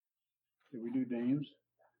Did we do names?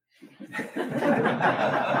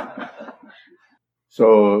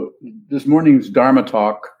 So this morning's Dharma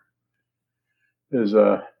talk is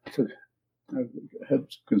I've had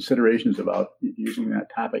considerations about using that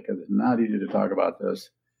topic because it's not easy to talk about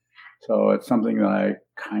this. So it's something that I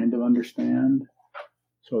kind of understand.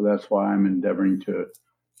 So that's why I'm endeavoring to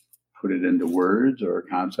put it into words or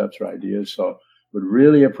concepts or ideas. So would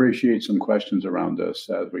really appreciate some questions around this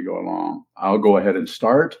as we go along. I'll go ahead and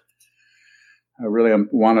start. I really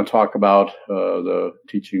want to talk about the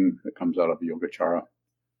teaching that comes out of Yogacara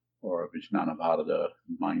or Vijnanavada, the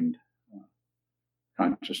mind,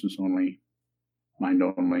 consciousness only, mind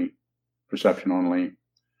only, perception only,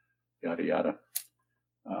 yada, yada.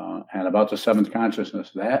 And about the seventh consciousness,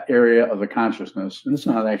 that area of the consciousness, and it's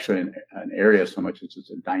not actually an area so much, it's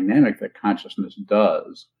a dynamic that consciousness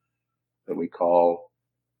does that we call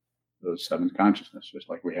the seventh consciousness. Just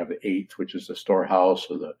like we have the eighth, which is the storehouse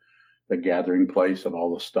or the gathering place of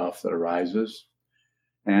all the stuff that arises,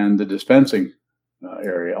 and the dispensing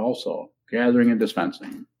area also. Gathering and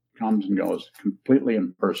dispensing comes and goes, completely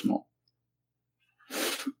impersonal.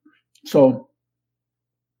 So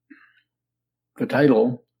the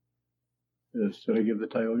title is, did I give the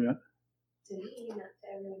title yet?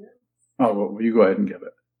 Oh, well, you go ahead and give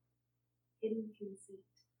it. Hidden conceit.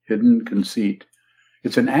 Hidden conceit.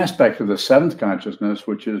 It's an aspect of the seventh consciousness,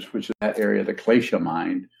 which is that area, the klesha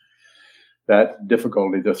mind. That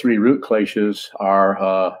difficulty, the three root kleshas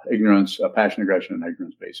are ignorance, passion, aggression, and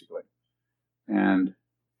ignorance, basically. And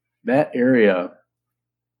that area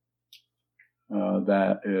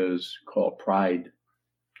that is called pride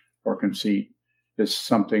or conceit is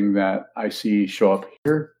something that I see show up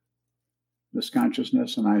here, this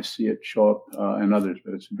consciousness, and I see it show up in others.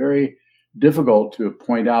 But it's very difficult to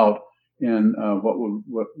point out in what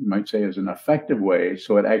you might say is an effective way,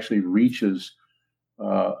 so it actually reaches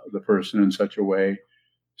the person in such a way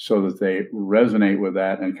so that they resonate with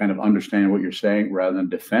that and kind of understand what you're saying rather than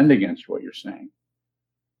defend against what you're saying.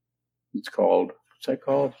 It's called, what's that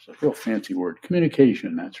called? It's a real fancy word.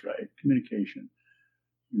 Communication, that's right. Communication.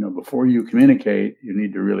 You know, before you communicate, you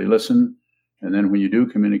need to really listen. And then when you do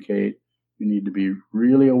communicate, you need to be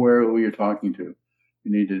really aware of who you're talking to.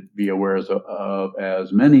 You need to be aware of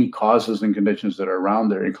as many causes and conditions that are around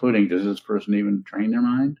there, including, does this person even train their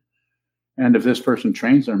mind? And if this person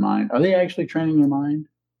trains their mind, are they actually training their mind?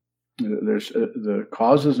 There's the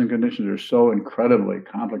causes and conditions are so incredibly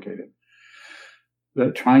complicated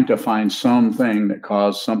that trying to find something that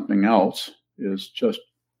caused something else is just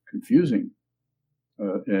confusing.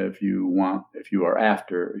 If you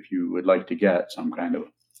would like to get some kind of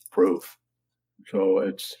proof. So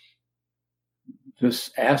it's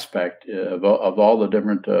this aspect of all the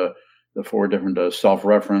different, the four different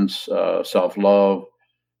self-reference, self-love,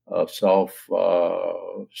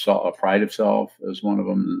 pride of self is one of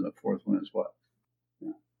them, and the fourth one is what?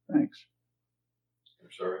 Yeah, thanks.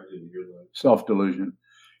 I'm sorry, I didn't hear that. Self-delusion.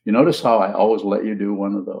 You notice how I always let you do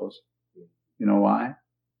one of those? You know why?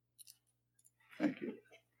 Thank you.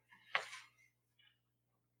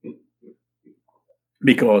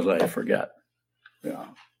 Because I forget. Yeah,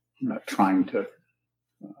 I'm not trying to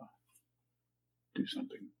do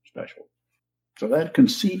something special. So that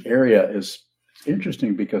conceit area is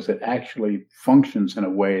interesting because it actually functions in a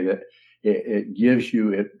way that it gives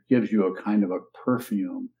you a kind of a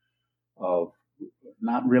perfume of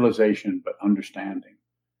not realization but understanding.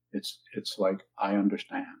 It's like, I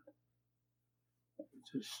understand.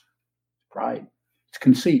 It's just pride. It's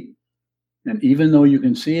conceit. And even though you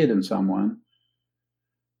can see it in someone,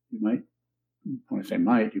 you might, when I say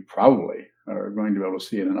might, you probably are going to be able to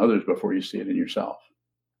see it in others before you see it in yourself.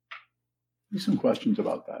 There's some questions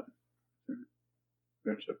about that.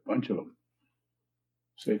 There's a bunch of them.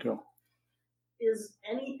 Sato. Is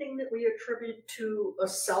anything that we attribute to a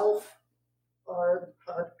self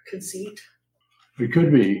conceit? It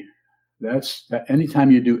could be. That's that. Anytime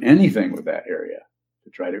you do anything with that area, to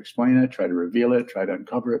try to explain it, try to reveal it, try to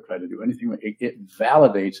uncover it, try to do anything, it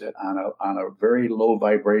validates it on a very low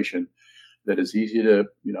vibration that is easy to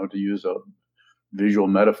use a visual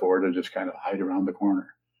metaphor to just kind of hide around the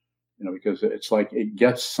corner. Because it's like it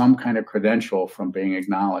gets some kind of credential from being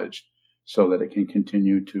acknowledged so that it can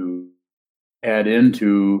continue to add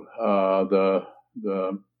into the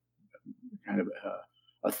kind of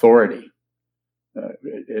authority.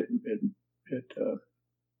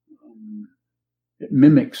 It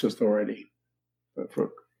mimics authority. But for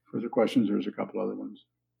further questions, there's a couple other ones.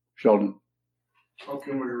 Sheldon. How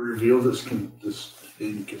can we reveal this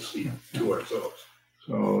hidden conceit to ourselves?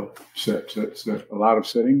 So sit. A lot of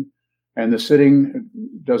sitting. And the sitting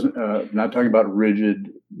doesn't, not talking about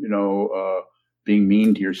rigid, being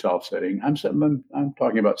mean to yourself sitting. I'm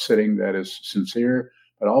talking about sitting that is sincere,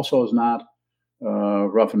 but also is not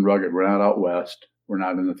rough and rugged. We're not out west. We're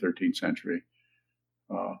not in the 13th century.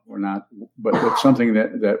 We're not, but it's something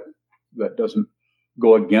that doesn't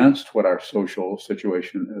go against what our social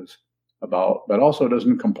situation is about, but also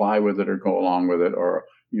doesn't comply with it or go along with it or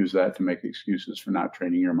use that to make excuses for not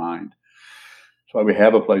training your mind. That's why we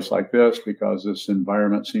have a place like this, because this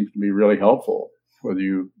environment seems to be really helpful. Whether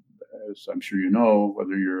you, as I'm sure you know,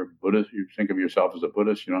 whether you're a Buddhist, you think of yourself as a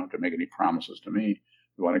Buddhist, you don't have to make any promises to me.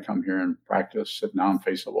 You want to come here and practice, sit down,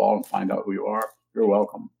 face the wall, and find out who you are, you're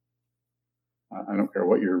welcome. I don't care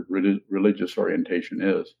what your religious orientation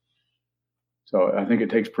is. So I think it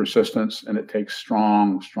takes persistence, and it takes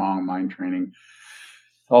strong mind training.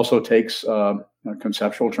 It also takes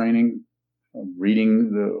conceptual training.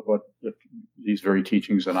 Reading these very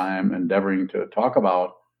teachings that I am endeavoring to talk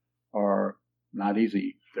about are not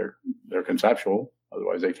easy. They're conceptual.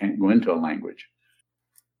 Otherwise, they can't go into a language.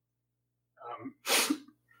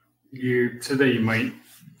 You said that you might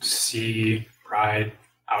see pride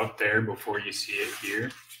out there before you see it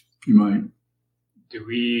here. You might. Do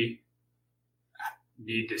we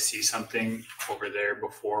need to see something over there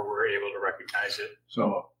before we're able to recognize it?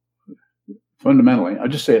 So fundamentally, I'll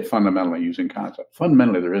just say it fundamentally using concept.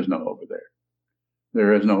 Fundamentally, there is no over there.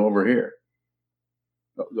 There is no over here.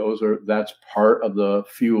 That's part of the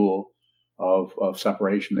fuel of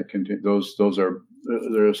separation that continue. Those are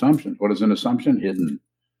they're assumptions. What is an assumption? Hidden.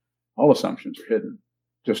 All assumptions are hidden.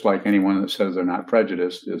 Just like anyone that says they're not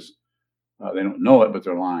prejudiced is, they don't know it, but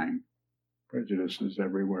they're lying. Prejudice is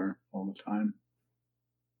everywhere all the time.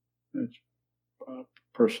 It's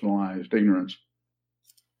personalized ignorance.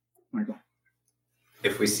 Michael.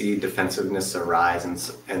 If we see defensiveness arise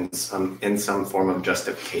in some form of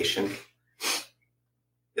justification,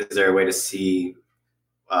 is there a way to see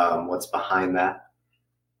what's behind that?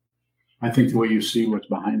 I think the way you see what's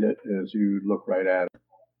behind it is you look right at it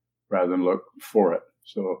rather than look for it.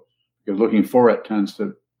 So, because looking for it tends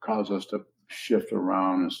to cause us to shift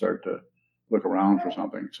around and start to look around for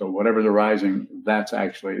something. So whatever's arising, that's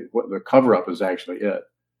actually what the cover-up is actually it.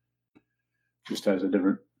 Just has a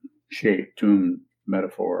different shape, tune,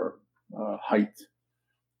 metaphor, height,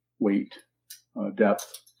 weight,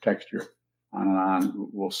 depth, texture, on and on.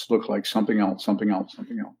 Will look like something else, something else,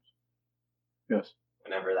 something else. Yes.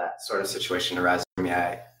 Whenever that sort of situation arises for me,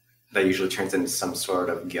 that usually turns into some sort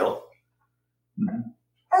of guilt. Mm-hmm.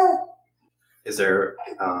 Is there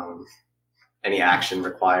any action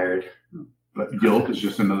required? But guilt is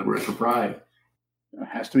just another word for pride. It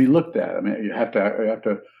has to be looked at. I mean, you have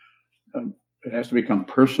to. It has to become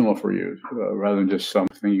personal for you, rather than just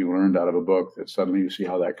something you learned out of a book that suddenly you see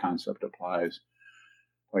how that concept applies.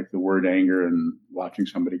 Like the word anger and watching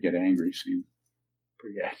somebody get angry seem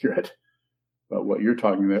pretty accurate. But what you're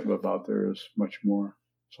talking about there is much more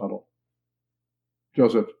subtle.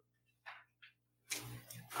 Joseph.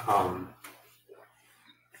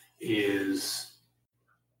 Is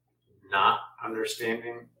not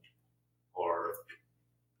understanding or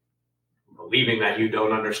believing that you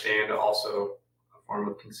don't understand also a form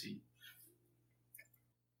of conceit?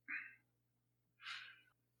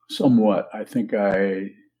 Somewhat. I think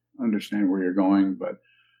I understand where you're going, but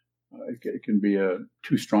it can be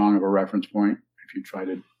too strong of a reference point if you try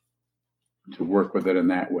to work with it in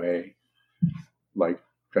that way, like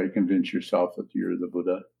try to convince yourself that you're the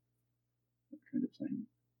Buddha, that kind of thing.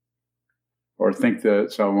 Or think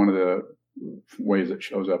that, so one of the ways it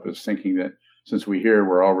shows up is thinking that since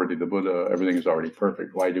we're already the Buddha, everything is already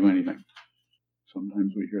perfect. Why do anything?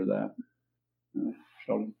 Sometimes we hear that.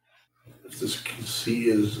 Sheldon? If this conceit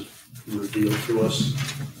is revealed to us,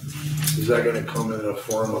 is that going to come in a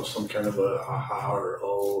form of some kind of a aha or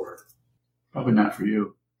oh? Or? Probably not for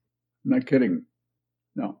you. I'm not kidding.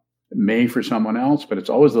 No. It may for someone else, but it's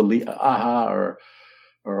always the aha or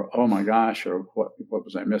oh my gosh, or what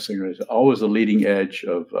was I missing? It's always the leading edge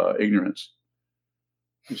of ignorance.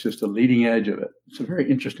 It's just the leading edge of it. It's a very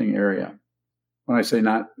interesting area. When I say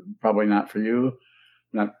probably not for you, I'm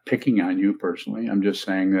not picking on you personally. I'm just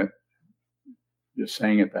saying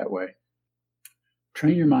it that way.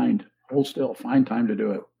 Train your mind. Hold still. Find time to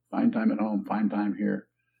do it. Find time at home. Find time here.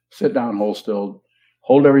 Sit down, hold still.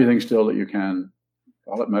 Hold everything still that you can.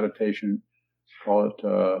 Call it meditation. Call it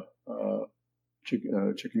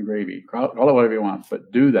chicken gravy. Call it whatever you want.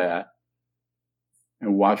 But do that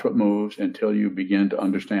and watch what moves until you begin to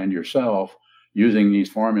understand yourself using these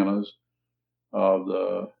formulas of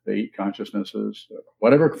the 8 consciousnesses,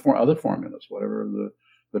 whatever other formulas, whatever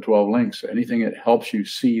the 12 links, anything that helps you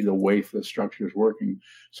see the way the structure is working,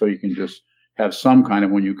 so you can just have some kind of,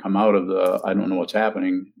 when you come out of the I don't know what's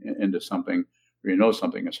happening into something or you know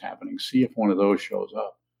something is happening, see if one of those shows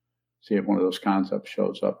up. See if one of those concepts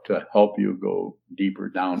shows up to help you go deeper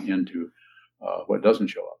down into what doesn't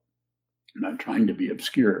show up. I'm not trying to be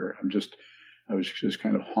obscure. I was just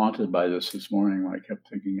kind of haunted by this morning when I kept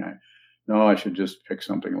thinking, I should just pick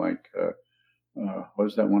something like, what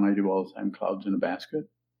is that one I do all the time? Clouds in a Basket.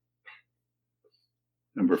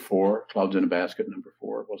 Number 4, Clouds in a Basket, number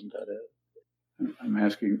 4. Wasn't that it? I'm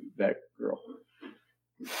asking that girl.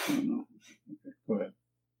 I don't know. Okay, go ahead.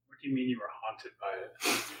 What do you mean you were haunted by it?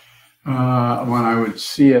 When I would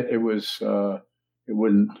see it, it was, it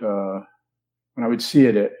wouldn't, when I would see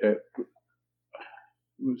it, it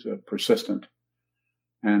was persistent.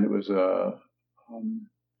 And it was,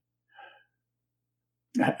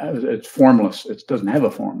 it's formless. It doesn't have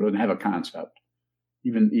a form. It doesn't have a concept.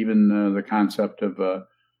 Even the concept of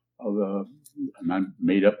and I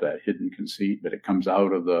made up that hidden conceit, but it comes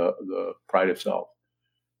out of the pride of self.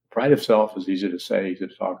 Pride of self is easy to say, easy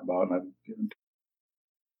to talk about, and I've given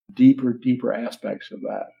deeper aspects of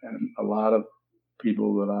that. And a lot of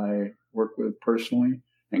people that I work with personally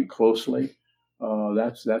and closely,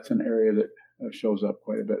 that's an area that shows up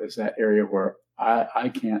quite a bit. It's that area where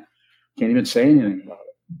I can't even say anything about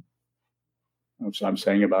it. So I'm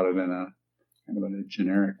saying about it in a kind of in a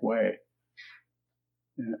generic way.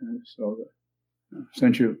 So,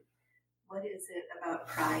 sent you. What is it about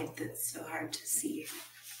pride that's so hard to see?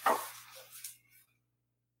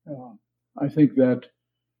 I think that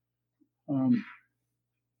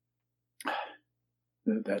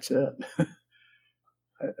that's it.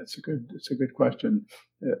 It's a good question.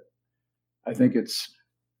 I think it's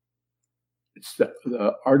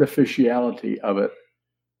the artificiality of it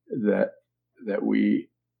that we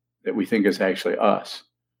think is actually us.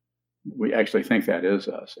 We actually think that is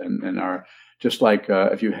us, and our just like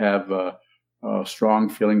if you have strong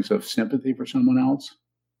feelings of sympathy for someone else,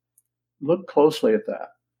 look closely at that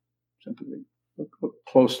sympathy. Look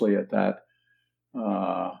closely at that.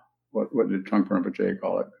 What did Trungpa Rinpoche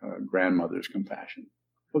call it? Grandmother's compassion.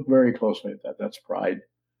 Look very closely at that. That's pride.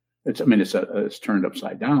 It's turned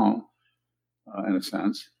upside down in a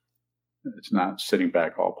sense. It's not sitting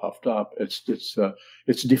back all puffed up. It's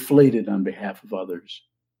deflated on behalf of others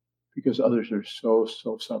because others are so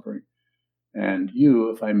suffering. And you,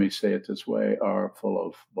 if I may say it this way, are full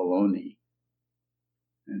of baloney,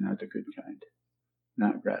 and not the good kind,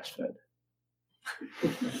 not grass-fed.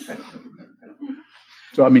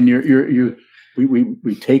 So I mean,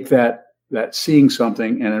 we take that seeing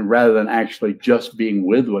something, and then rather than actually just being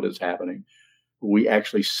with what is happening, we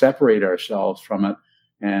actually separate ourselves from it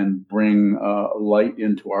and bring light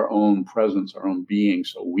into our own presence, our own being,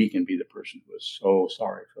 so we can be the person who is so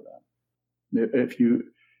sorry for them. If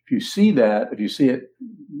you see that, if you see it,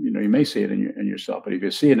 you may see it in yourself, but if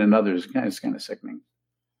you see it in others, it's kind of sickening.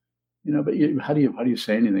 But how do you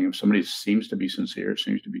say anything if somebody seems to be sincere,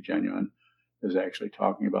 seems to be genuine, is actually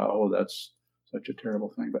talking about, oh, that's such a terrible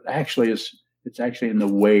thing, but actually it's actually in the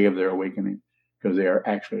way of their awakening because they are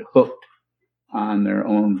actually hooked on their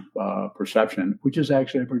own perception, which is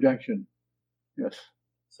actually a projection. Yes.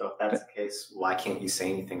 So if that's the case, why can't you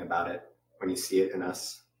say anything about it when you see it in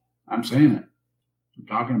us? I'm saying it. I'm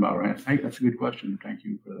talking about it, right? That's a good question. Thank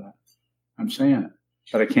you for that. I'm saying it,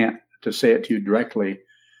 but I can't to say it to you directly.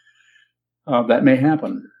 That may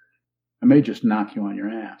happen. I may just knock you on your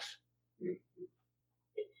ass.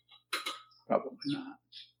 Probably not.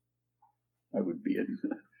 I would be in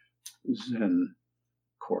Zen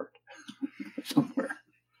court somewhere.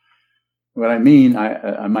 What I mean,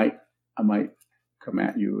 I might come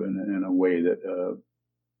at you in a way that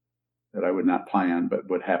I would not plan, but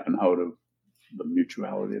would happen out of the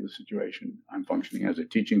mutuality of the situation. I'm functioning as a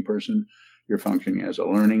teaching person. You're functioning as a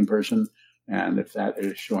learning person. And if that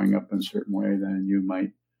is showing up in a certain way, then you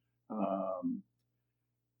might,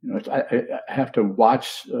 I have to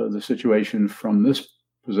watch the situation from this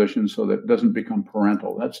position so that it doesn't become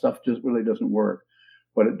parental. That stuff just really doesn't work.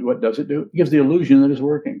 What does it do? It gives the illusion that it's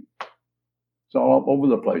working. It's all over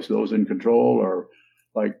the place. Those in control are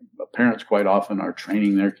like parents quite often are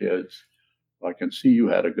training their kids. I can see you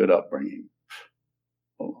had a good upbringing.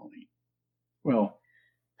 Baloney. Well,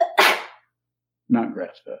 not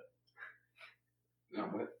grass-fed. No,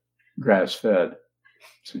 what? Grass-fed.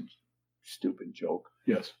 It's a stupid joke.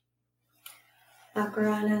 Yes.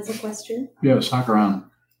 Akaran has a question. Yes, Hakaran.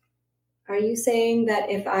 Are you saying that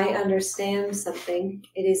if I understand something,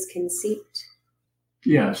 it is conceit?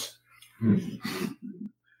 Yes.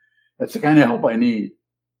 That's the kind of help I need.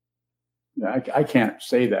 I can't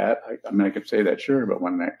say that. I could say that, sure, but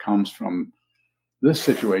when that comes from this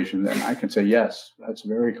situation, then I can say, yes, that's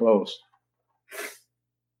very close.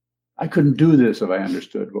 I couldn't do this if I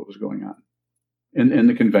understood what was going on. in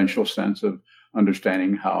the conventional sense of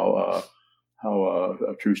understanding how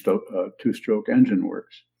a two-stroke engine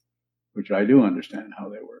works, which I do understand how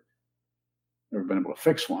they work. Never been able to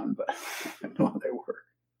fix one, but I know how they work.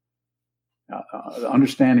 The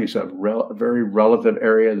understanding is a very relative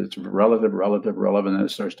area that's relevant, and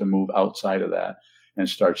it starts to move outside of that and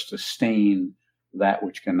starts to stain that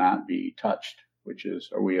which cannot be touched, which is,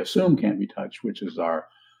 or we assume can't be touched, which is our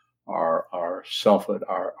selfhood,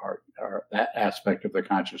 our that aspect of the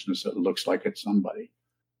consciousness that looks like it's somebody.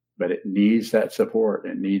 But it needs that support,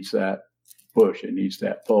 it needs that push, it needs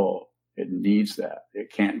that pull, it needs that.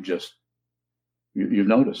 It can't just, you've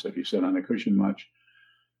noticed if you sit on a cushion much,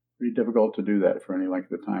 pretty difficult to do that for any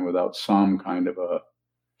length of time without some kind of a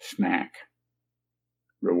snack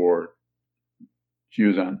reward.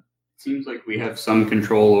 Juzan. Seems like we have some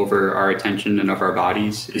control over our attention and of our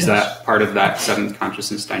bodies. Is that part of that seventh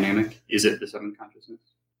consciousness dynamic? Is it the seventh consciousness?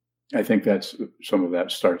 I think that's some of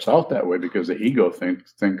that starts out that way because the ego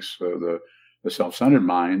thinks the self-centered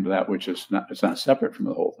mind, that which is not, it's not separate from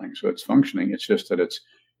the whole thing. So it's functioning. It's just that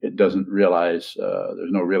it doesn't realize,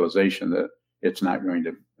 there's no realization that it's not going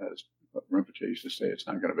to, as Rinpoche used to say, it's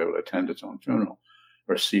not going to be able to attend its own funeral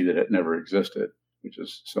or see that it never existed, which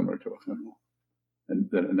is similar to a funeral, and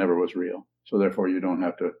that it never was real. So therefore you don't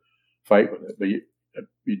have to fight with it, but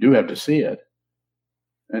you do have to see it.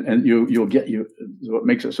 And you'll get what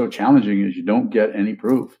makes it so challenging is you don't get any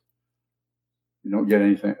proof. You don't get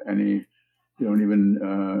anything, you don't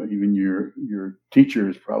even your teacher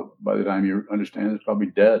is probably, by the time you understand, is probably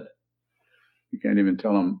dead. You can't even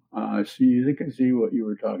tell them, I think I see what you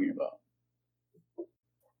were talking about.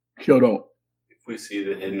 Kyoto. If we see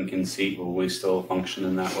the hidden conceit, will we still function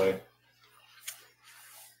in that way?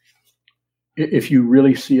 If you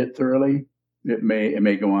really see it thoroughly, it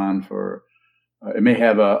may go on for, it may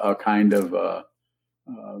have a kind of,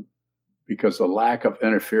 because the lack of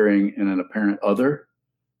interfering in an apparent other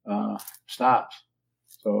stops.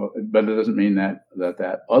 So, but it doesn't mean that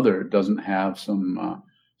other doesn't have some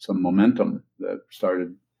momentum that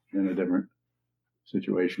started in a different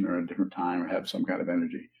situation or a different time or have some kind of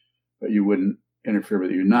energy. But you wouldn't interfere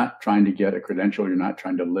with it. You're not trying to get a credential. You're not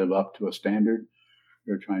trying to live up to a standard.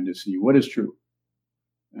 You're trying to see what is true.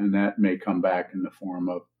 And that may come back in the form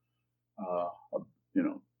of,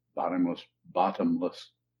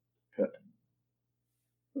 bottomless pit,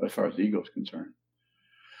 as far as the ego is concerned.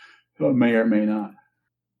 So it may or may not.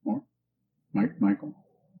 More? Michael?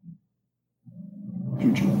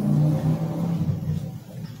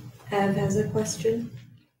 Ev has a question.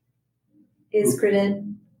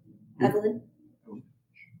 Evelyn?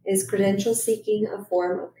 Is credential seeking a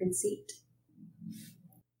form of conceit?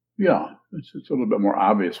 Yeah, it's a little bit more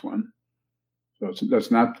obvious one. So that's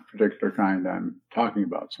not the particular kind I'm talking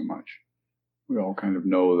about so much. We all kind of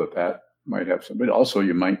know that might have some, but also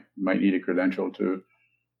you might need a credential to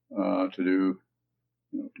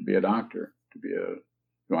be a doctor, you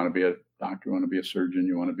want to be a doctor, you want to be a surgeon,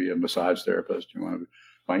 you want to be a massage therapist,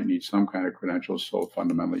 might need some kind of credentials so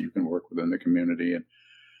fundamentally you can work within the community and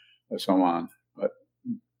so on. But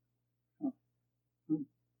it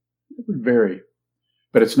would vary.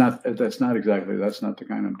 But that's not the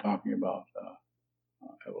kind I'm talking about,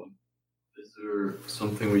 Evelyn. Is there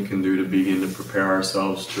something we can do to begin to prepare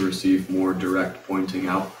ourselves to receive more direct pointing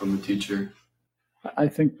out from the teacher? I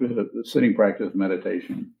think the sitting practice,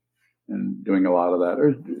 meditation, and doing a lot of that,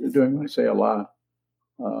 or doing, when I say a lot,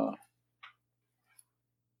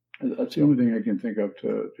 that's the only thing I can think of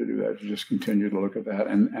to do that, to just continue to look at that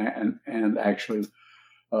and actually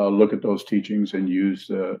look at those teachings and use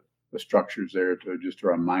the structures there to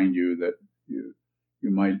remind you that you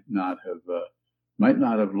might not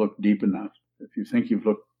have looked deep enough. If you think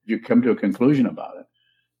you come to a conclusion about it,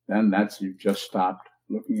 then you've just stopped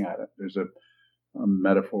looking at it. There's a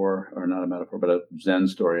metaphor, or not a metaphor, but a Zen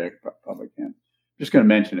story. I probably can't. I'm just going to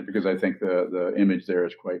mention it because I think the image there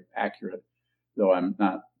is quite accurate, though I'm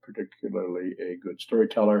not particularly a good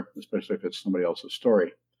storyteller, especially if it's somebody else's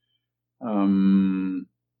story. The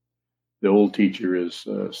old teacher is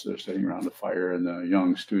they're sitting around the fire, and the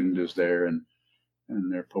young student is there, and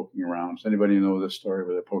they're poking around. Does anybody know this story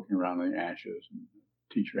where they're poking around in the ashes? And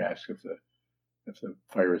the teacher asks if the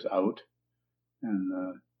fire is out,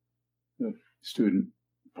 and the student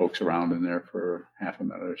pokes around in there for half a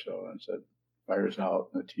minute or so and said, "Fire's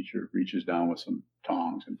out." And the teacher reaches down with some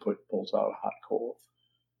tongs and pulls out a hot coal.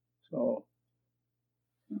 So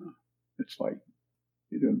it's like,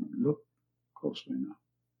 you didn't look closely enough.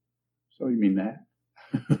 So you mean that?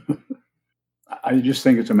 I just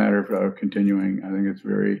think it's a matter of continuing. I think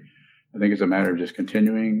it's a matter of just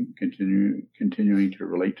continuing to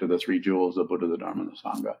relate to the three jewels, the Buddha, the Dharma, and the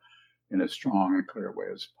Sangha, in as strong and clear a way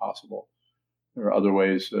as possible. There are other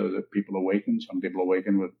ways that people awaken. Some people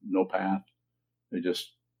awaken with no path.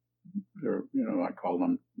 They're, I call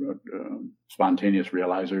them spontaneous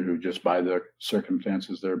realizers who just by the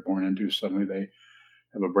circumstances they're born into, suddenly they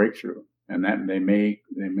have a breakthrough. And that they may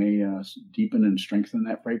deepen and strengthen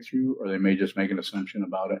that breakthrough, or they may just make an assumption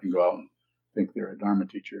about it and go out and think they're a Dharma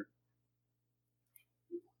teacher.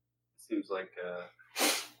 Seems like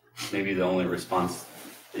maybe the only response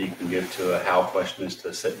that you can give to a how question is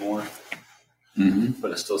to sit more. Mm-hmm.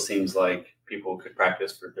 But it still seems like people could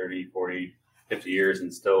practice for 30, 40, 50 years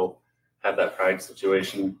and still have that pride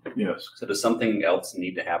situation. Yes. So does something else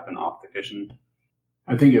need to happen off the cushion?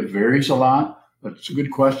 I think it varies a lot, but it's a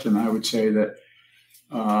good question. I would say that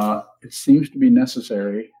it seems to be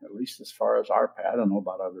necessary, at least as far as our path. I don't know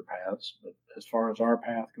about other paths, but as far as our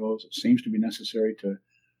path goes, it seems to be necessary to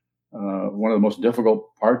one of the most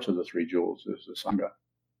difficult parts of the three jewels is the Sangha,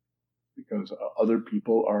 because other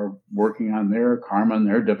people are working on their karma and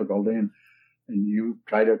their difficulty, and you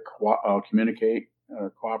try to communicate,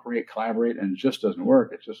 cooperate, collaborate, and it just doesn't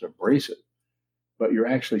work. It's just abrasive. But you're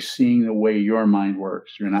actually seeing the way your mind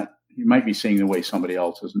works. You might be seeing the way somebody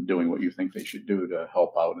else isn't doing what you think they should do to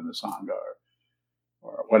help out in the Sangha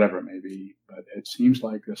or whatever it may be. But it seems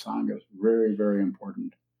like the Sangha is very, very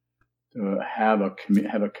important to have a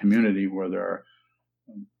community where there are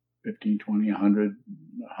 15, 20, 100,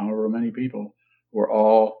 however many people who are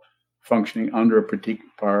all functioning under a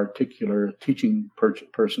particular teaching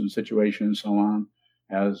person situation and so on,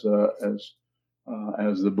 as the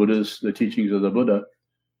teachings of the Buddha,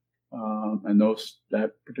 and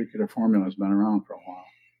that particular formula has been around for a while.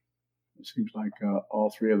 It seems like all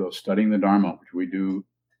three of those, studying the Dharma, which we do,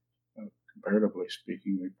 comparatively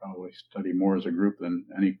speaking, we probably study more as a group than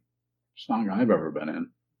any Sangha I've ever been in,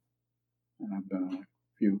 and I've been in a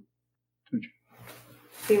few. A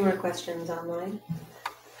few more questions online.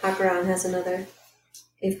 Hakaran has another.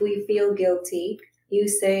 If we feel guilty, you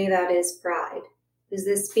say that is pride. Is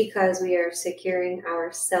this because we are securing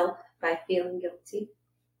ourself by feeling guilty?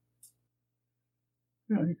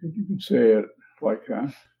 Yeah, you could say it like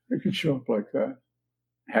that. It could show up like that.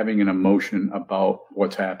 Having an emotion about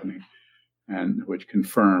what's happening, and which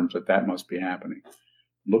confirms that must be happening.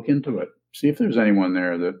 Look into it. See if there's anyone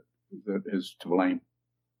there that is to blame.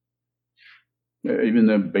 Even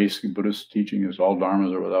the basic Buddhist teaching is all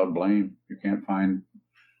dharmas are without blame. You can't find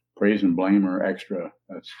praise and blame or extra.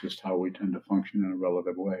 That's just how we tend to function in a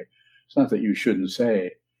relative way. It's not that you shouldn't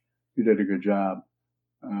say, you did a good job.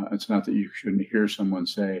 It's not that you shouldn't hear someone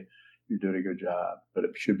say, you did a good job. But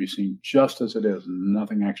it should be seen just as it is,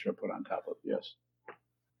 nothing extra put on top of it. Yes.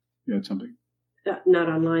 You had something? Not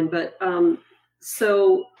online, but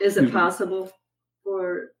so is it possible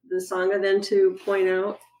for the Sangha then to point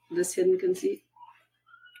out this hidden conceit?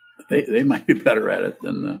 They might be better at it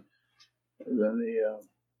than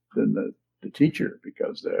the teacher,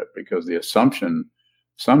 because the assumptions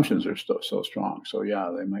are so strong. So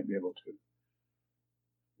yeah, they might be able to,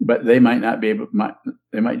 but they might not be able.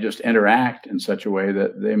 They might just interact in such a way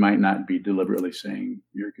that they might not be deliberately saying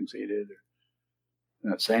you're conceited, or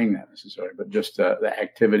not saying that necessarily, but just the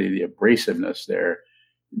activity, the abrasiveness there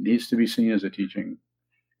needs to be seen as a teaching.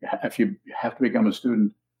 If you have to become a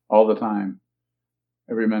student all the time,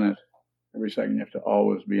 every minute, every second, you have to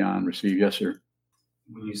always be on receive. Yes, sir.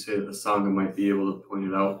 When you say that the Sangha might be able to point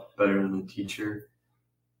it out better than the teacher,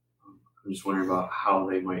 I'm just wondering about how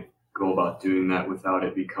they might go about doing that without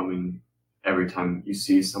it becoming every time you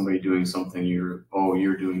see somebody doing something, you're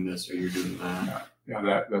doing this or you're doing that.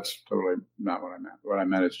 Yeah, that's totally not what I meant. What I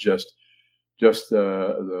meant is just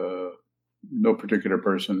the no particular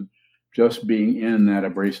person, just being in that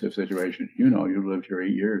abrasive situation. You lived here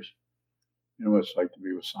 8 years. You know what it's like to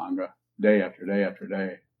be with Sangha day after day after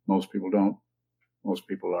day. Most people don't. Most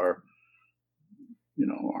people are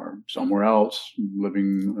somewhere else,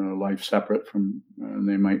 living life separate from, and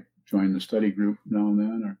they might join the study group now and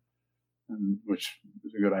then, which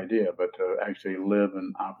is a good idea. But to actually live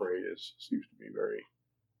and operate seems to be very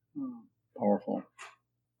powerful.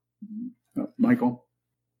 Michael?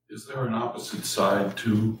 Is there an opposite side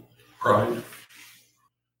to pride?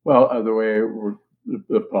 Well, the way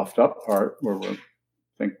the puffed up part, where we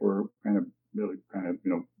think we're kind of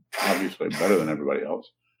obviously better than everybody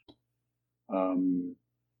else,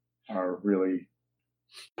 are really,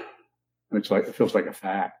 it feels like a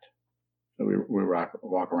fact that we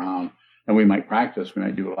walk around, and we might practice, we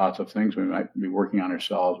might do lots of things, we might be working on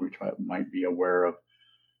ourselves, might be aware of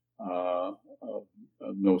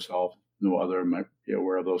no self, no other, might be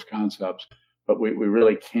aware of those concepts, but we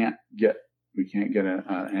really can't get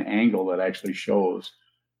an angle that actually shows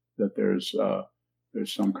that there's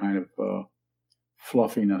there's some kind of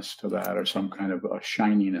fluffiness to that, or some kind of a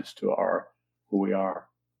shininess to who we are.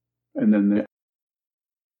 And then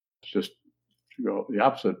it's just to go the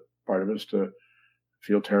opposite part of it is to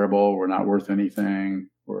feel terrible. We're not worth anything.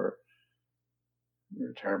 We're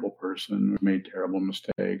a terrible person. We've made terrible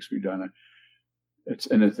mistakes. We've done it. That's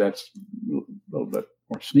a little bit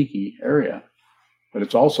more sneaky area, but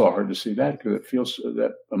it's also hard to see that because it feels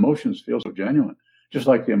that emotions feel so genuine. Just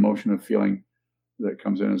like the emotion of feeling that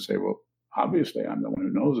comes in and say, well, obviously I'm the one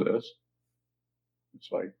who knows this.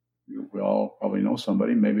 It's like we all probably know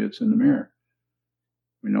somebody. Maybe it's in the mirror.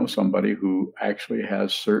 We know somebody who actually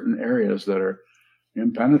has certain areas that are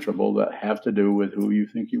impenetrable that have to do with who you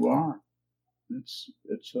think you are. It's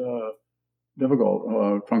difficult.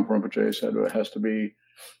 Trungpa Rinpoche said it has to be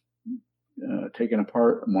taken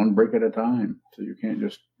apart one brick at a time, so you can't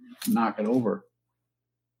just knock it over.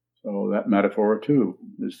 So that metaphor too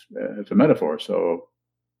it's a metaphor, so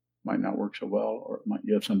might not work so well, or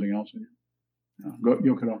you have something else in you. Go,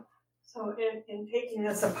 Yoko. So in taking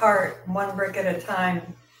this apart one brick at a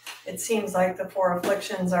time, it seems like the four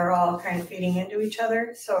afflictions are all kind of feeding into each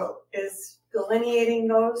other. So is delineating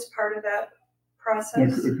those part of that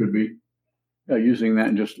process? It could be. Yeah, using that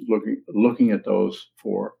and just looking at those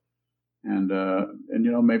four, and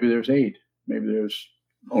maybe there's 8, maybe there's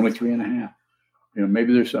only 3.5.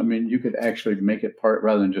 Maybe there's. I mean, you could actually make it part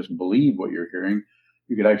rather than just believe what you're hearing.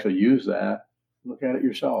 You could actually use that. Look at it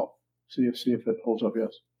yourself. See if it holds up.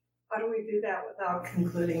 Yes. How do we do that without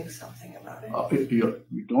concluding something about it?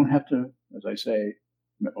 You don't have to, as I say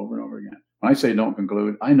over and over again. When I say don't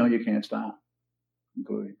conclude, I know you can't stop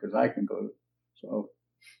concluding because I conclude. So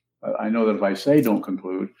I know that if I say don't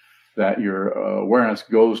conclude, that your awareness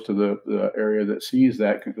goes to the area that sees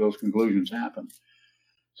that those conclusions happen.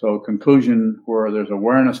 So conclusion where there's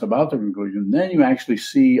awareness about the conclusion, then you actually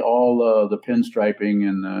see all the pinstriping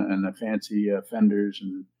and the fancy fenders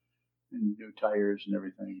and new tires and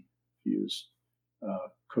everything. Use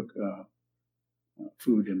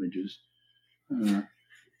food images.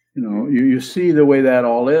 You see the way that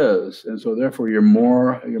all is, and so therefore you're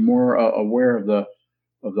more aware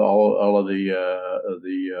of all of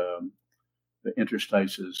the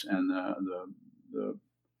interstices and the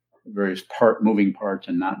various moving parts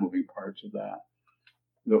and not moving parts of that.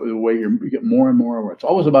 The way you get more and more aware. It's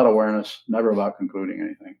always about awareness, never about concluding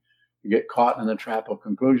anything. You get caught in the trap of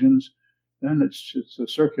conclusions, then it's a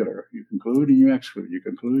circular. You conclude and you exclude. You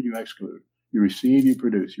conclude, you exclude. You receive, you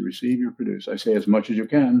produce. You receive, you produce. I say as much as you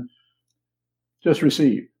can, just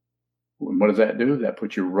receive. What does that do? That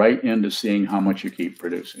puts you right into seeing how much you keep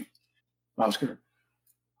producing. Oscar?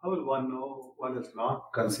 How will one know one is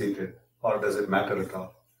not conceited, or does it matter at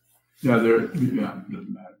all? Yeah, it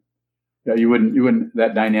doesn't matter. Yeah, you wouldn't.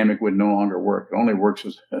 That dynamic would no longer work. It only works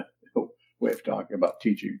as a way of talking about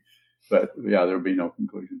teaching. But yeah, there would be no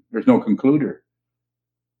conclusion. There's no concluder.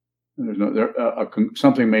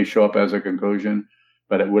 Something may show up as a conclusion,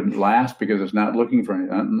 but it wouldn't last because it's not looking for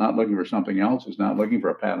anything. Not looking for something else. It's not looking for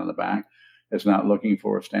a pat on the back. It's not looking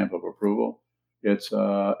for a stamp of approval. It's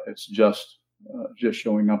just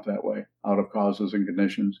showing up that way, out of causes and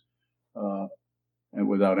conditions, and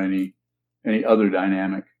without any other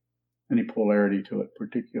dynamic, any polarity to it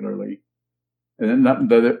particularly. And then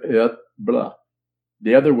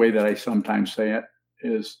the other way that I sometimes say it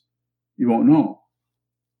is, you won't know.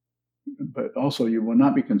 But also you will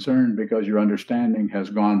not be concerned because your understanding has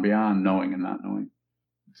gone beyond knowing and not knowing.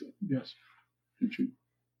 Yes.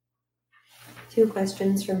 2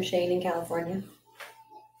 questions from Shane in California.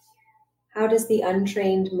 How does the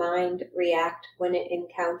untrained mind react when it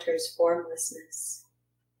encounters formlessness?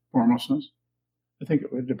 Formlessness? I think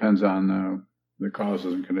it depends on the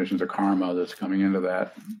causes and conditions of karma that's coming into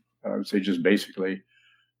that. I would say just basically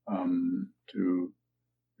to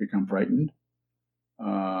become frightened,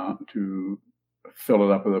 to fill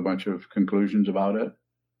it up with a bunch of conclusions about it,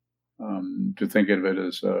 to think of it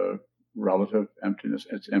as a relative emptiness.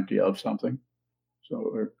 It's empty of something.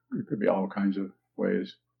 So it could be all kinds of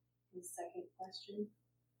ways. The second question.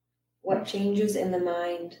 What changes in the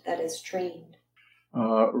mind that is trained?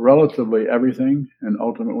 Relatively everything and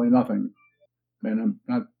ultimately nothing. And I'm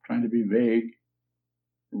not trying to be vague.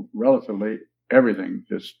 Relatively everything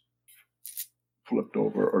just flipped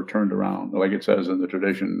over or turned around. Like it says in the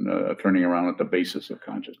tradition, turning around at the basis of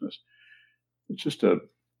consciousness. It's just a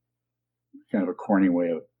kind of a corny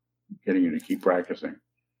way of getting you to keep practicing.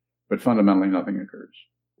 But fundamentally nothing occurs.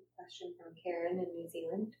 Question from Karen in New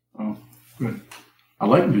Zealand. Oh, good. I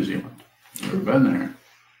like New Zealand. I've never been there.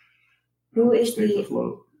 Who is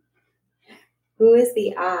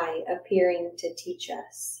the I appearing to teach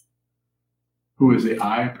us? Who is the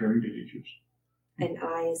I appearing to teach us? and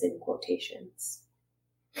I is in quotations.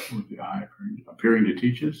 With the I appearing to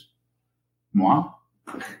teach us? Moi?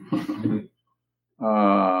 I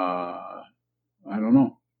don't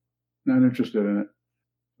know. Not interested in it.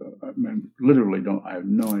 So, I mean, literally don't. I have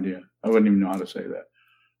no idea. I wouldn't even know how to say that.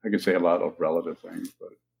 I could say a lot of relative things, but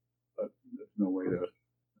there's no way to.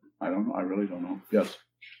 I don't know. I really don't know. Yes.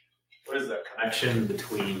 What is the connection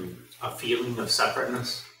between a feeling of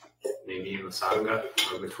separateness, maybe in the Sangha,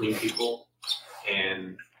 or between people,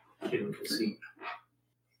 and hidden conceit?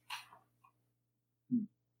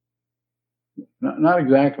 Not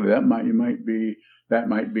exactly. That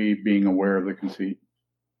might be being aware of the conceit.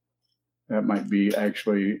 That might be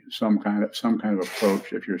actually some kind of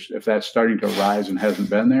approach. If that's starting to arise and hasn't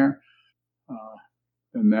been there,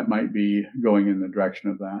 then that might be going in the direction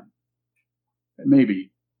of that.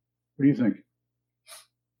 Maybe. What do you think?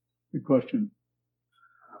 Good question.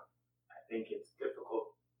 I think it's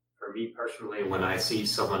difficult for me personally when I see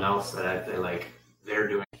someone else that I feel like they're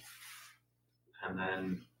doing, and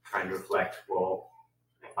then trying to reflect, well,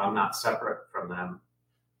 if I'm not separate from them,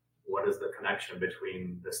 what is the connection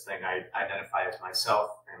between this thing I identify as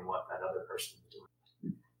myself and what that other person is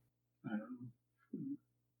doing? I don't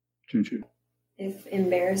know. If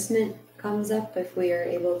embarrassment comes up, if we are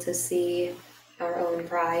able to see our own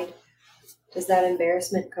pride, does that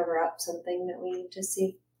embarrassment cover up something that we need to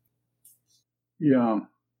see? Yeah.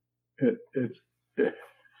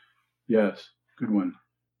 Yes. Good one.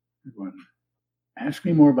 Ask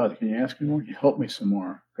me more about it. Can you ask me more? Can you help me some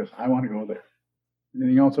more? Because I want to go there.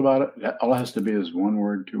 Anything else about it? That all it has to be is 1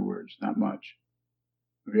 word, 2 words, not much.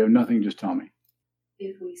 If you have nothing, just tell me.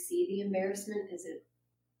 If we see the embarrassment,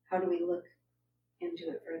 how do we look into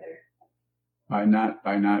it further? By not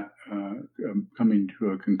coming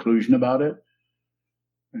to a conclusion about it.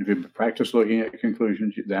 And if you practice looking at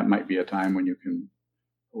conclusions, that might be a time when you can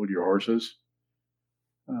hold your horses,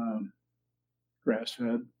 grass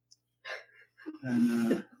fed.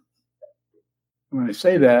 And when I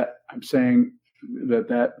say that, I'm saying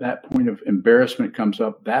that point of embarrassment comes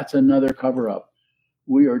up. That's another cover up.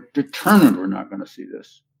 We are determined we're not going to see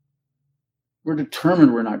this. We're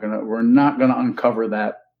determined we're not going to uncover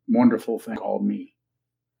that wonderful thing called me.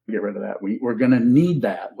 Get rid of that. We're going to need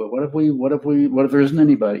that. But what if there isn't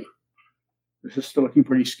anybody? This is still looking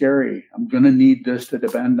pretty scary. I'm going to need this to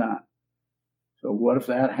depend on. So what if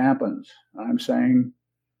that happens? I'm saying,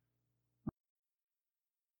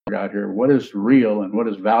 out here, what is real and what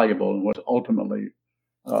is valuable and what's ultimately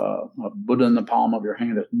a Buddha in the palm of your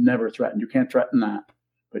hand is never threatened. You can't threaten that,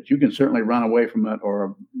 but you can certainly run away from it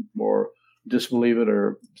or disbelieve it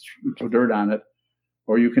or throw dirt on it.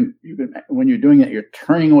 Or you can when you're doing it, you're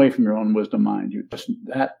turning away from your own wisdom mind. You just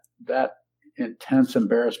that intense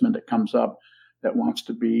embarrassment that comes up that wants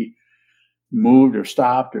to be moved or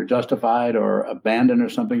stopped or justified or abandoned or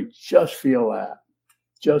something. Just feel that.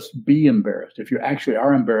 Just be embarrassed. If you actually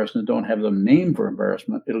are embarrassed and don't have the name for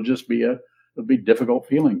embarrassment, it'll be difficult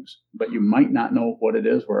feelings. But you might not know what it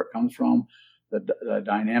is, where it comes from, the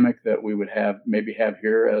dynamic that we would have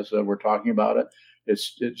here as we're talking about it.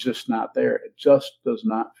 It's just not there. It just does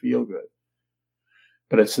not feel good.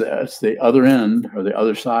 But it's the other end or the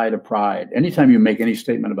other side of pride. Anytime you make any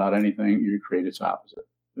statement about anything, you create its opposite.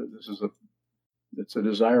 It's a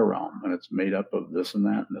desire realm, and it's made up of this and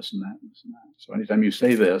that and this and that and this and that. So anytime you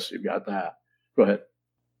say this, you've got that. Go ahead.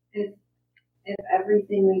 If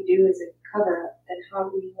everything we do is a cover up, then how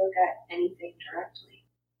do we look at anything directly?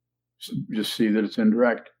 Just see that it's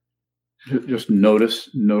indirect. Just notice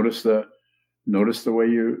the way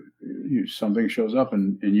you something shows up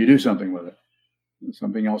and you do something with it. And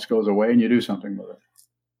something else goes away and you do something with it.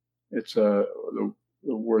 It's the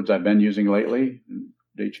words I've been using lately.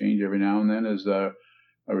 They change every now and then, is a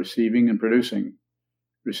receiving and producing.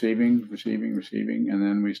 Receiving, and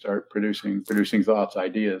then we start producing thoughts,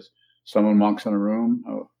 ideas. Someone walks in a room.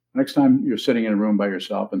 Next time you're sitting in a room by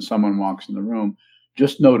yourself and someone walks in the room,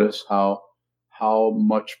 just notice how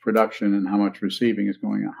much production and how much receiving is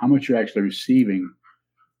going on. How much you're actually receiving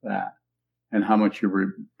that, and how much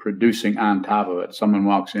you're producing on top of it. Someone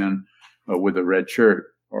walks in with a red shirt,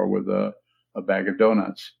 or with a bag of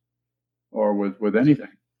donuts, or with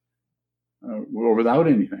anything, or without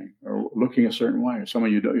anything, or looking a certain way, or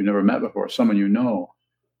someone you never met before, someone you know,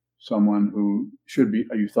 someone who should be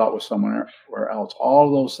you thought was somewhere else. All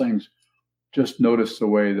those things. Just notice the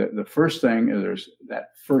way that the first thing is there's that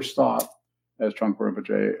first thought, as Trungpa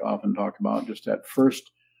Rinpoche often talked about, just that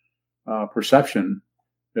first perception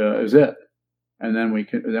is it, and then we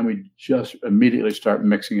just immediately start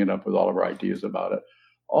mixing it up with all of our ideas about it,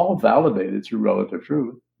 all validated through relative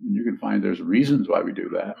truth. And you can find there's reasons why we do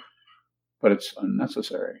that, but it's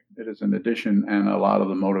unnecessary. It is an addition, and a lot of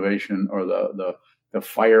the motivation or the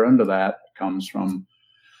fire into that comes from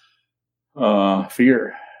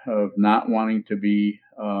fear of not wanting to be,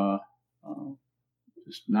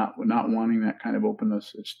 just not wanting that kind of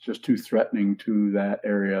openness. It's just too threatening to that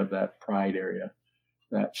area, that pride area,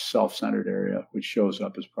 that self-centered area, which shows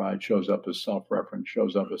up as pride, shows up as self-reference,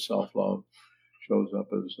 shows up as self-love, shows up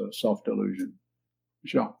as self-delusion.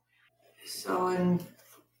 Michelle? So in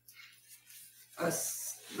a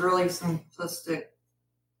really simplistic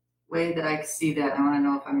way that I see that, I want to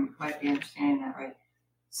know if I might be understanding that right.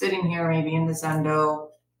 Sitting here maybe in the Zendo,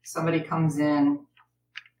 somebody comes in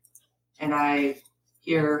and I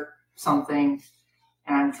hear something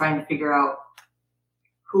and I'm trying to figure out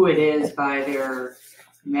who it is by their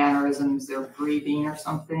mannerisms, their breathing or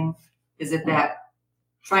something. Is it that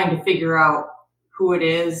trying to figure out who it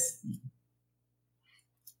is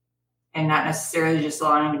and not necessarily just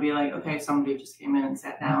allowing to be like, okay, somebody just came in and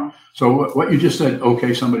sat down? So what you just said,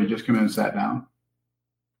 okay, somebody just came in and sat down,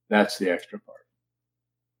 that's the extra part.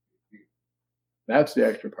 That's the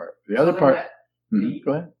extra part. The other part,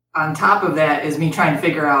 go ahead. On top of that is me trying to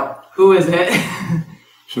figure out who is it.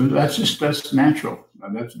 So that's natural.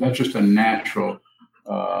 That's just a natural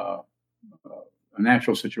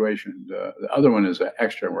situation. The other one is an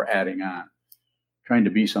extra we're adding on, trying to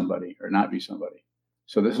be somebody or not be somebody.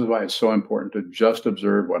 So this is why it's so important to just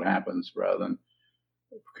observe what happens rather than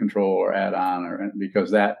control or add on,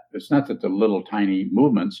 because that it's not that the little tiny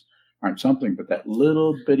movements aren't something, but that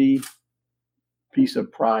little bitty piece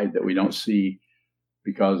of pride that we don't see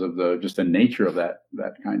because of just the nature of that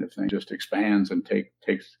kind of thing just expands and can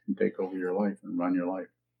take over your life and run your life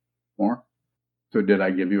more. So did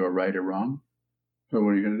I give you a right or wrong? So what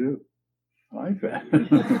are you going to do? I like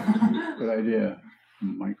that. Good idea,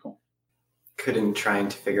 Michael. Couldn't trying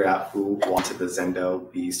to figure out who wanted the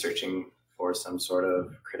Zendo be searching for some sort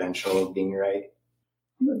of credential of being right?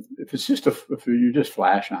 If it's just if you just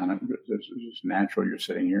flash on it, it's just natural. You're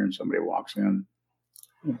sitting here and somebody walks in,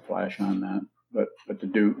 you flash on that. But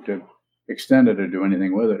to extend it or do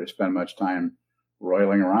anything with it or spend much time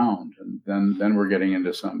roiling around, and then we're getting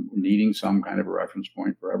into needing some kind of a reference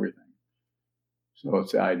point for everything. So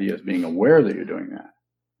it's the idea of being aware that you're doing that,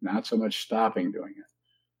 not so much stopping doing it.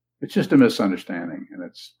 It's just a misunderstanding, and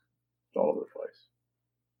it's all over the place.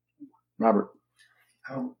 Robert?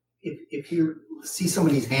 If you see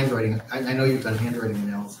somebody's handwriting, I know you've done handwriting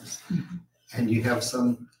analysis, and you have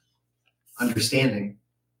some understanding,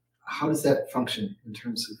 how does that function in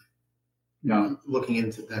terms of looking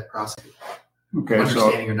into that process? Okay,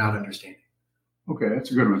 understanding or not understanding. Okay,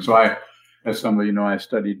 that's a good one. So as somebody, I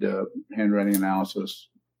studied handwriting analysis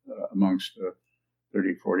amongst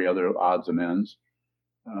 30, 40 other odds and ends,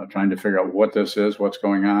 trying to figure out what this is, what's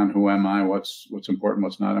going on, who am I, what's important,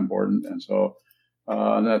 what's not important. And so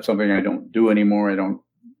that's something I don't do anymore. I don't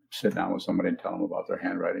sit down with somebody and tell them about their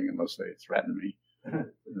handwriting unless they threaten me.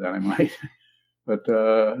 Then I might. But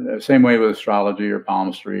same way with astrology or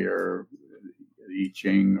palmistry or I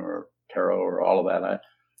Ching or tarot or all of that.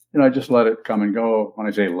 I just let it come and go. When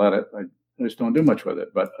I say let it, I just don't do much with it.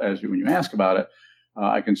 But when you ask about it,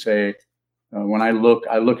 I can say when I look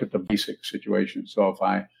at the basic situation. So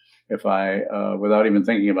if I without even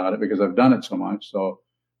thinking about it, because I've done it so much. So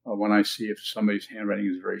when I see if somebody's handwriting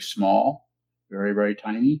is very small, very, very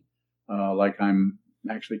tiny, like I'm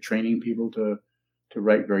actually training people to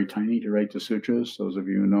write very tiny, to write the sutras. Those of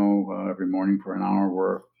you who know, every morning for an hour,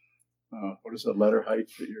 we're what is the letter height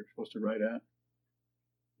that you're supposed to write at?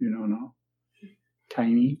 You don't know?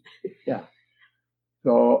 Tiny, yeah.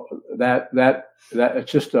 So that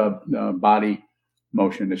it's just a body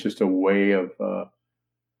motion. It's just a way of,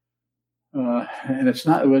 and it's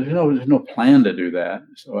not. There's no plan to do that.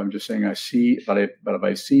 So I'm just saying I see, but if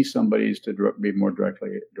I see somebody's to be more direct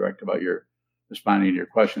about responding to your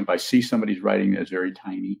question. If I see somebody's writing that's very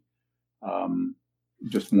tiny,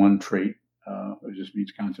 just one trait, it just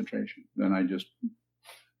needs concentration. Then I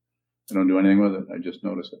don't do anything with it. I just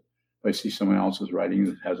notice it. If I see someone else's writing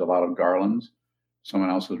that has a lot of garlands, someone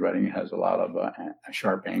else's writing has a lot of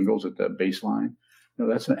sharp angles at the baseline,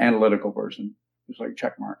 that's an analytical person. It's like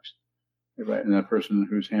check marks. Right? And that person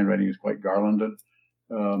whose handwriting is quite garlanded,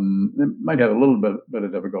 they might have a little bit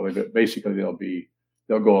of difficulty, but basically they'll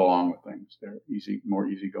go along with things. They're more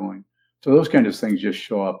easygoing. So those kinds of things just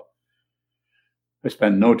show up. I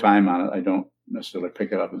spend no time on it. I don't necessarily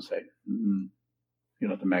pick it up and say,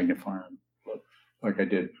 to magnify them, like I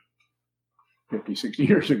did 50, 60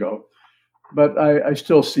 years ago. But I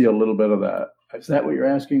still see a little bit of that. Is that what you're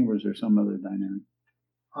asking, or is there some other dynamic?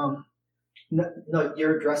 No,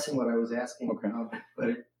 you're addressing what I was asking. Okay.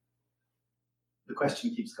 But the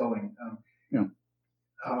question keeps going. Yeah.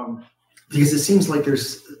 Because it seems like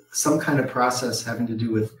there's some kind of process having to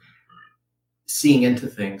do with seeing into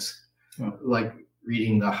things, like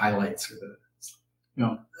reading the highlights or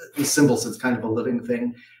the symbols. It's kind of a living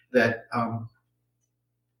thing that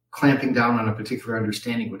clamping down on a particular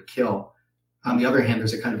understanding would kill. On the other hand,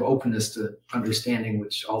 there's a kind of openness to understanding,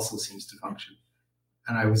 which also seems to function.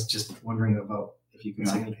 And I was just wondering about if you can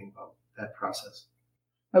say anything about that process.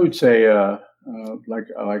 I would say,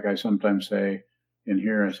 like I sometimes say in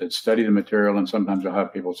here, I said, study the material, and sometimes I'll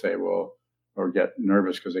have people say, well, or get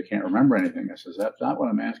nervous because they can't remember anything. I says, that's not what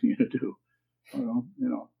I'm asking you to do.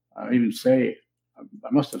 I even say,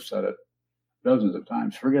 I must have said it dozens of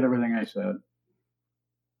times, forget everything I said.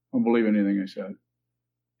 Don't believe anything I said.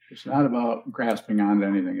 It's not about grasping onto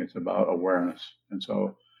anything. It's about awareness. And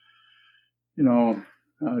so,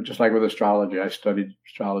 just like with astrology, I studied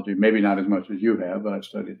astrology, maybe not as much as you have, but I've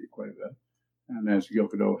studied it quite a bit. And as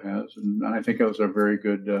Gyokudo has. And I think those are very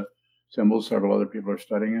good symbols. Several other people are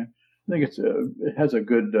studying it. I think it has a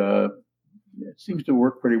good, it seems to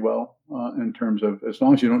work pretty well in terms of, as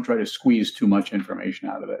long as you don't try to squeeze too much information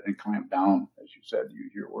out of it and clamp down, as you said,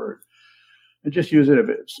 use your word. And just use it a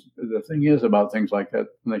bit. The thing is about things like that,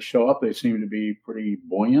 when they show up, they seem to be pretty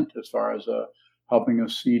buoyant as far as helping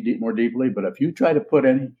us see more deeply. But if you try to put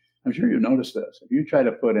any, I'm sure you noticed this, if you try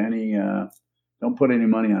to put any, don't put any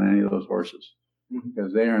money on any of those horses,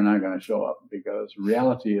 because they are not going to show up, because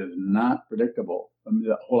reality is not predictable. I mean,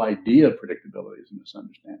 the whole idea of predictability is a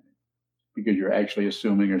misunderstanding, because you're actually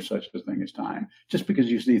assuming there's such a thing as time. Just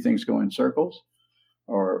because you see things go in circles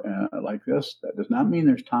or like this, that does not mean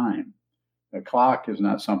there's time. A clock is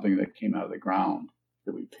not something that came out of the ground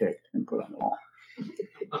that we picked and put on the wall.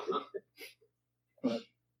 But,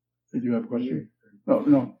 did you have a question?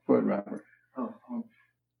 No, go ahead, Robert.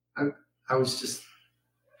 I was just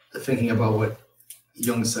thinking about what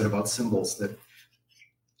Jung said about symbols, that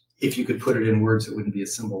if you could put it in words, it wouldn't be a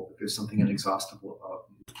symbol, but there's something inexhaustible about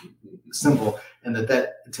a symbol, and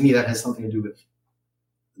that to me, that has something to do with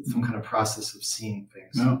some kind of process of seeing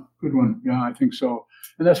things. No, good one. Yeah, I think so.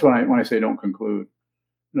 And that's when I say don't conclude.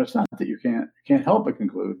 It's not that you can't help but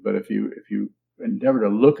conclude, but if you endeavor to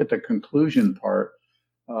look at the conclusion part,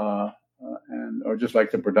 or just like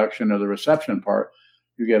the production or the reception part,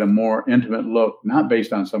 you get a more intimate look, not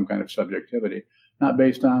based on some kind of subjectivity, not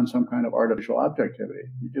based on some kind of artificial objectivity.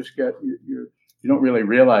 You just get you don't really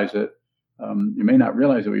realize it. You may not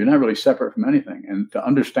realize it, but you're not really separate from anything. And to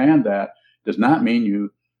understand that does not mean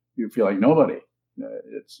you feel like nobody.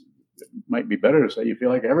 It might be better to say you feel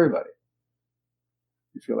like everybody.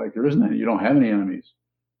 You feel like there isn't any. You don't have any enemies.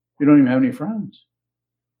 You don't even have any friends.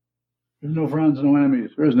 There's no friends, no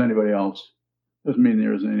enemies. There isn't anybody else. Doesn't mean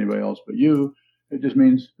there isn't anybody else but you. It just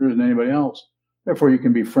means there isn't anybody else. Therefore, you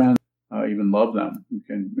can be friends, even love them, you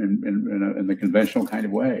can in the conventional kind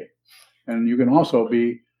of way. And you can also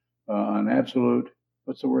be an absolute,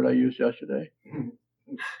 what's the word I used yesterday?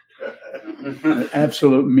 An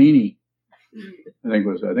absolute meaning. I think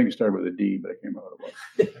it started with a D, but I can't remember what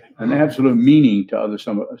it was. An absolute meaning to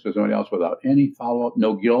somebody else without any follow-up,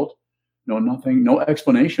 no guilt, no nothing, no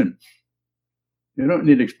explanation. You don't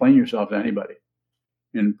need to explain yourself to anybody,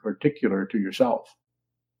 in particular to yourself.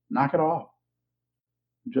 Knock it off.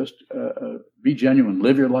 Just be genuine.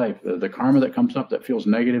 Live your life. The karma that comes up that feels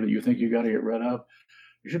negative that you think you got to get rid of,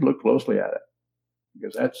 you should look closely at it,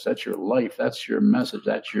 because that's your life. That's your message.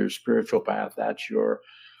 That's your spiritual path. That's your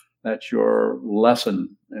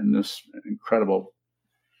lesson in this incredible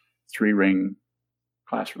 3-ring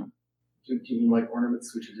classroom. Do you mean like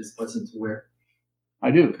ornaments which are just pleasant to wear?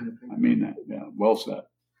 I do. I mean that. Yeah, well said.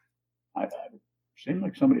 I seemed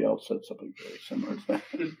like somebody else said something very similar to that.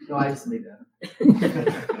 No, I just made that.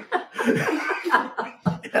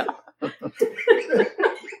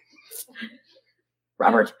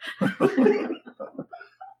 Robert.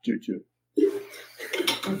 Choo-choo.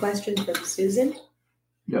 A question from Susan.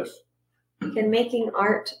 Yes. Can making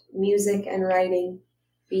art, music, and writing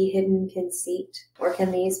be hidden conceit, or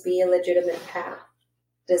can these be a legitimate path?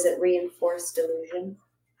 Does it reinforce delusion?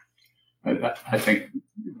 I think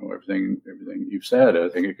everything you've said. I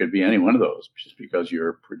think it could be any one of those, just because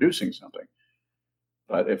you're producing something.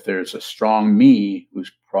 But if there's a strong me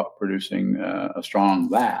who's producing a strong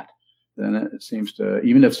that, then it seems to,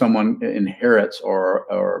 even if someone inherits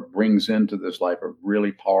or brings into this life a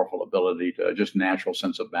really powerful ability to just natural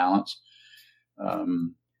sense of balance.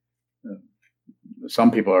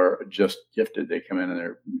 Some people are just gifted. They come in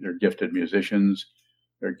and they're gifted musicians.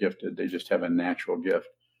 They're gifted. They just have a natural gift.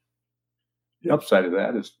 The upside of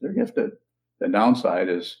that is they're gifted. The downside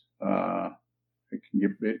is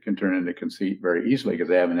it can turn into conceit very easily, because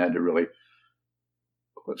they haven't had to really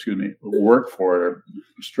work for it or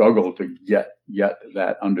struggle to get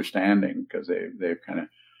that understanding because they've kind of,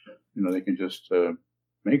 they can just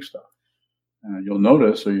make stuff. You'll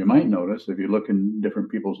notice, or you might notice, if you look in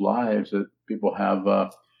different people's lives, that people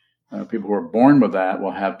have people who are born with that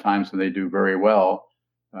will have times when they do very well.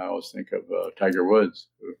 I always think of Tiger Woods,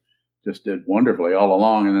 who just did wonderfully all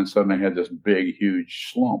along, and then suddenly had this big,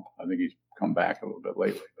 huge slump. I think he's come back a little bit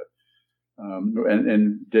lately, but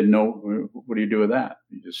and didn't know what do you do with that.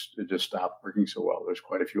 It just stopped working so well. There's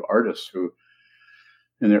quite a few artists who,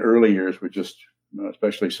 in their early years, were just,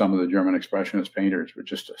 especially some of the German expressionist painters, were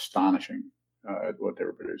just astonishing at what they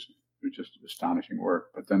were producing. It was just astonishing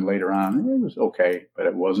work. But then later on, it was okay, but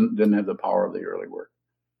didn't have the power of the early work.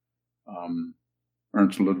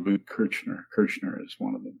 Ernst Ludwig Kirchner is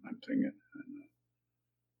one of them, I'm thinking.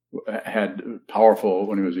 Had powerful,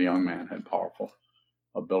 when he was a young man, had powerful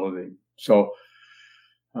ability. So,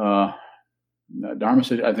 Dharma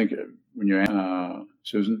said, I think when you,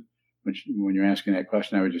 Susan, when you're asking that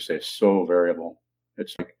question, I would just say it's so variable.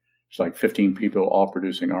 It's like 15 people all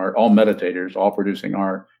producing art, all meditators, all producing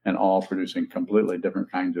art, and all producing completely different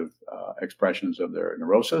kinds of expressions of their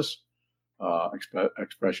neurosis,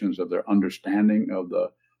 expressions of their understanding of the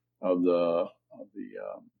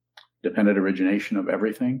dependent origination of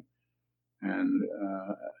everything. And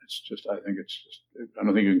I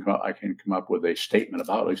don't think I can come up with a statement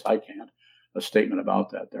about, at least I can't, a statement about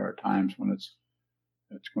that. There are times when it's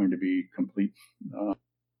going to be complete.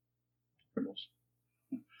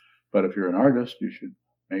 But if you're an artist, you should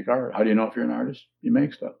make art. How do you know if you're an artist? You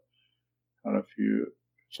make stuff. But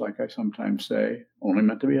it's like I sometimes say, only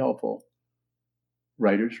meant to be helpful.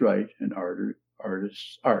 Writers write and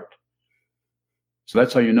artists art. So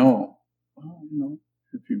that's how you know. Well,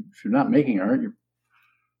 if you're not making art, you're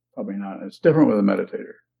probably not. It's different with a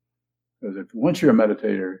meditator. Because once you're a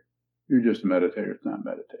meditator, you're just a meditator. It's not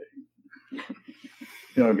meditating.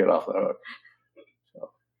 You don't get off the hook.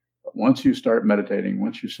 But once you start meditating,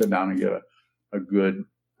 once you sit down and get a good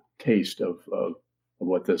taste of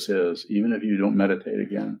what this is, even if you don't meditate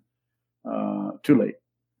again, too late.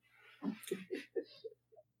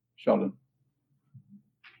 Sheldon.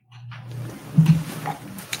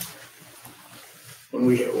 When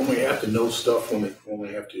we have to know stuff, when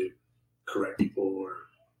we have to correct people or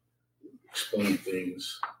explain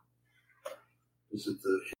things, is it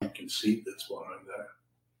the hidden conceit that's behind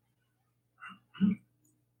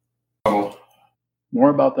that? More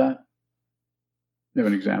about that? You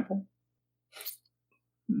have an example?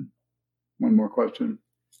 One more question.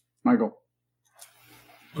 Michael.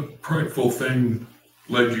 What prideful thing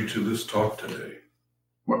led you to this talk today?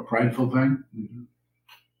 What prideful thing?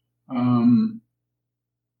 I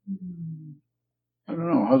don't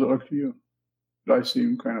know. How's it look to you? Did I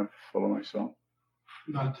seem kind of full of myself?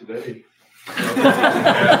 Not today. Other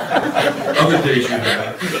days you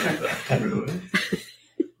have. Really?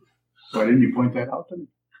 Why didn't you point that out to me?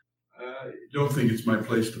 I don't think it's my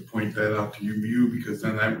place to point that out to you, because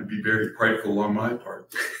then that would be very prideful on my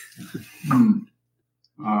part.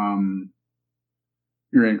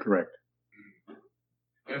 You're incorrect.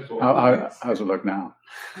 How's it look now?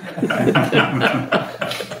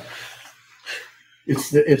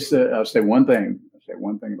 I'll say one thing. I'll say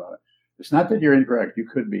one thing about it. It's not that you're incorrect. You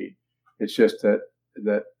could be. It's just that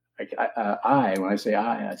when I say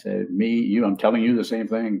I say me, you. I'm telling you the same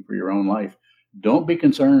thing for your own life. Don't be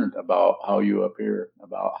concerned about how you appear,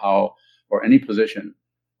 about how, or any position.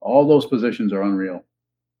 All those positions are unreal.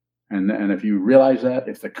 And if you realize that,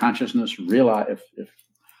 if the consciousness if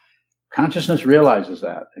consciousness realizes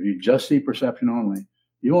that, if you just see perception only,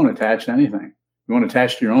 you won't attach to anything. You won't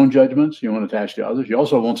attach to your own judgments. You won't attach to others. You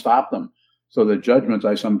also won't stop them. So the judgments,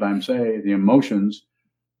 I sometimes say, the emotions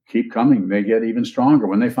keep coming. They get even stronger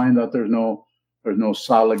when they find out there's no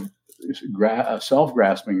solid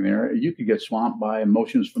self-grasping there. You could get swamped by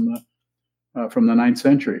emotions from the 9th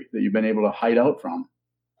century that you've been able to hide out from,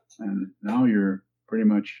 and now you're pretty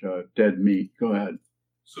much dead meat. Go ahead.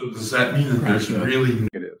 So does that mean that there's really?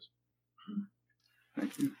 It is.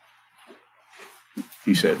 Thank you.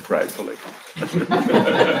 He said pridefully.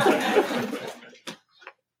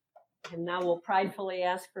 And now we'll pridefully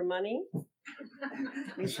ask for money.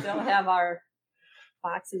 We still have our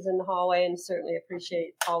boxes in the hallway, and certainly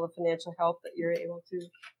appreciate all the financial help that you're able to.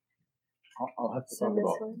 I'll have to talk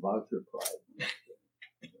about your pride.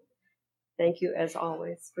 Thank you, as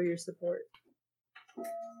always, for your support.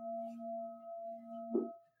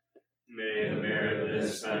 May the merit of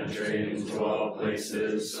this penetrate into all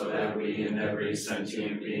places, so that we and every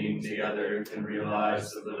sentient being together can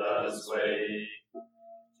realize the Buddha's way.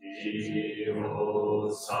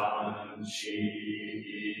 Jiro San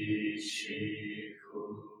Shi Shi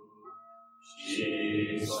Hu.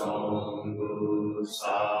 Shizongu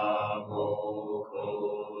Samoko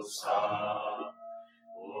Sa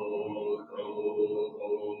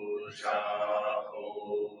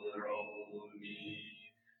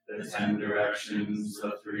the 10 directions,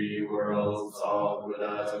 the 3 worlds, all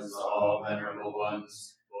Buddhas, all venerable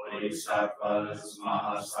ones, Bodhisattvas,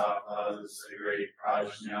 Mahasattvas, the great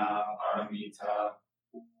Prajna, Paramita.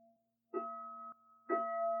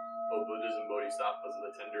 O Buddhas and Bodhisattvas of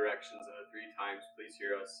the 10 directions and the 3 times, please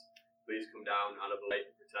hear us. Please come down out of the light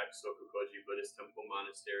and protect Sokokoji Buddhist Temple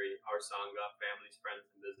Monastery, our Sangha, families, friends,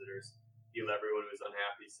 and visitors. Heal everyone who is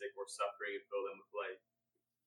unhappy, sick, or suffering, and fill them with light.